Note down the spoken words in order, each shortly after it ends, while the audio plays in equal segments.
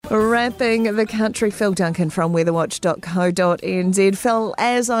Wrapping the country, Phil Duncan from weatherwatch.co.nz. Phil,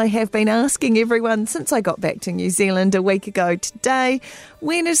 as I have been asking everyone since I got back to New Zealand a week ago today,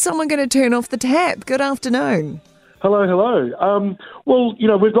 when is someone going to turn off the tap? Good afternoon. Hello.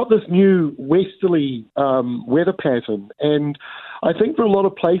 We've got this new westerly weather pattern, and I think for a lot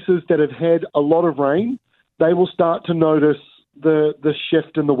of places that have had a lot of rain, they will start to notice the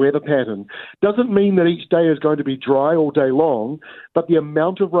shift in the weather pattern. Doesn't mean that each day is going to be dry all day long, but the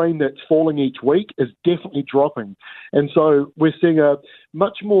amount of rain that's falling each week is definitely dropping. And so we're seeing a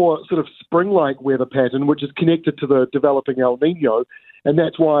much more sort of spring-like weather pattern, which is connected to the developing El Nino, and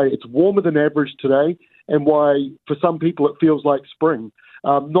that's why it's warmer than average today, and why for some people it feels like spring.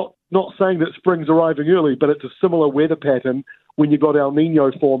 Not saying that spring's arriving early, but it's a similar weather pattern when you've got El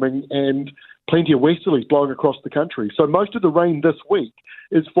Nino forming and plenty of westerlies blowing across the country. So most of the rain this week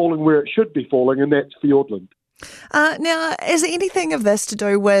is falling where it should be falling, and that's Fiordland. Now, is anything of this to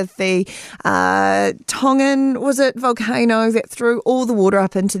do with the Tongan, volcano that threw all the water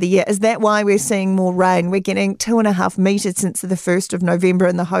up into the air? Is that why we're seeing more rain? We're getting 2.5 metres since the 1st of November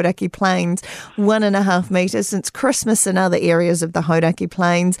in the Hauraki Plains, 1.5 metres since Christmas in other areas of the Hauraki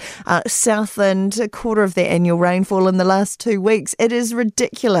Plains, Southland, a quarter of the annual rainfall in the last 2 weeks. It is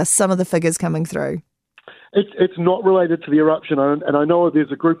ridiculous, some of the figures coming through. It's not related to the eruption, and I know there's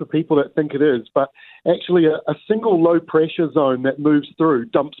a group of people that think it is, but actually a single low-pressure zone that moves through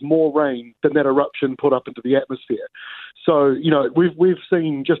dumps more rain than that eruption put up into the atmosphere. So, we've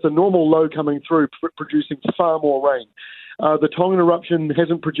seen just a normal low coming through producing far more rain. The Tongan eruption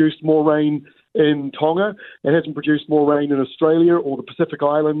hasn't produced more rain in Tonga. It hasn't produced more rain in Australia or the Pacific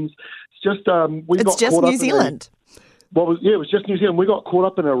Islands. It's just New Zealand. It was just New Zealand. We got caught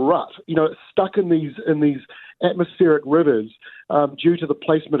up in a rut. It's stuck in these atmospheric rivers due to the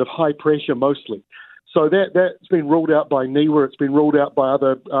placement of high pressure mostly. So that's been ruled out by NIWA. It's been ruled out by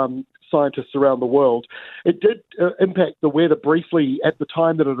other scientists around the world. It did impact the weather briefly at the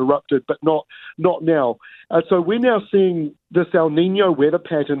time that it erupted, but not now. So we're now seeing this El Nino weather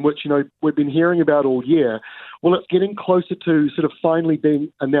pattern, which we've been hearing about all year. Well, it's getting closer to sort of finally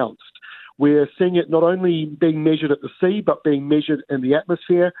being announced. We're seeing it not only being measured at the sea, but being measured in the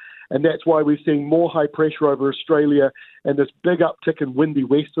atmosphere, and that's why we're seeing more high pressure over Australia and this big uptick in windy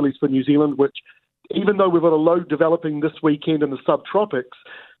westerlies for New Zealand, which, even though we've got a low developing this weekend in the subtropics,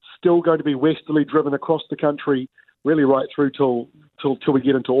 still going to be westerly driven across the country really right through till we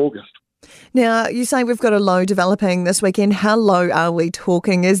get into August. Now, you say we've got a low developing this weekend. How low are we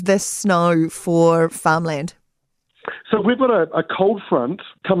talking? Is this snow for farmland? So we've got a cold front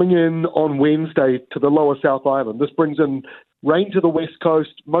coming in on Wednesday to the lower South Island. This brings in rain to the west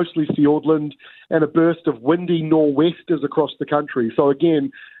coast, mostly Fiordland, and a burst of windy nor'westers across the country. So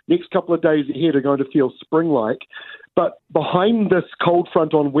again, next couple of days ahead are going to feel spring-like. But behind this cold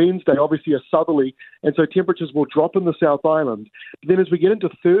front on Wednesday, obviously a southerly, and so temperatures will drop in the South Island. But then as we get into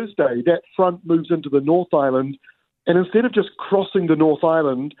Thursday, that front moves into the North Island, and instead of just crossing the North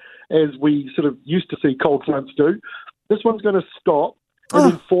Island, as we sort of used to see cold fronts do, this one's going to stop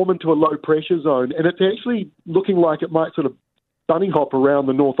and then form into a low-pressure zone. And it's actually looking like it might sort of bunny hop around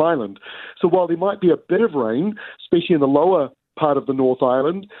the North Island. So while there might be a bit of rain, especially in the lower part of the North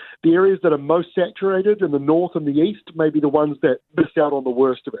Island, the areas that are most saturated in the north and the east may be the ones that miss out on the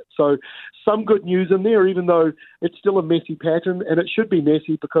worst of it. So some good news in there, even though it's still a messy pattern, and it should be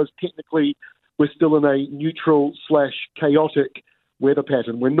messy because technically we're still in a neutral/chaotic weather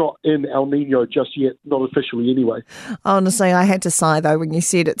pattern. We're not in El Nino just yet, not officially anyway. Honestly, I had to sigh, though, when you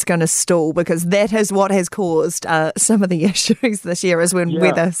said it's going to stall, because that is what has caused some of the issues this year, is when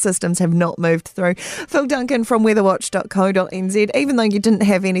weather systems have not moved through. Phil Duncan from weatherwatch.co.nz. Even though you didn't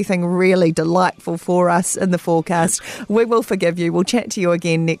have anything really delightful for us in the forecast, we will forgive you. We'll chat to you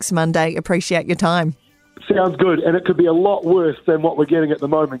again next Monday. Appreciate your time. Sounds good, and it could be a lot worse than what we're getting at the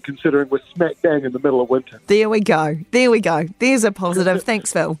moment, considering we're smack bang in the middle of winter. There we go. There's a positive.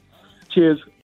 Thanks, Phil. Cheers.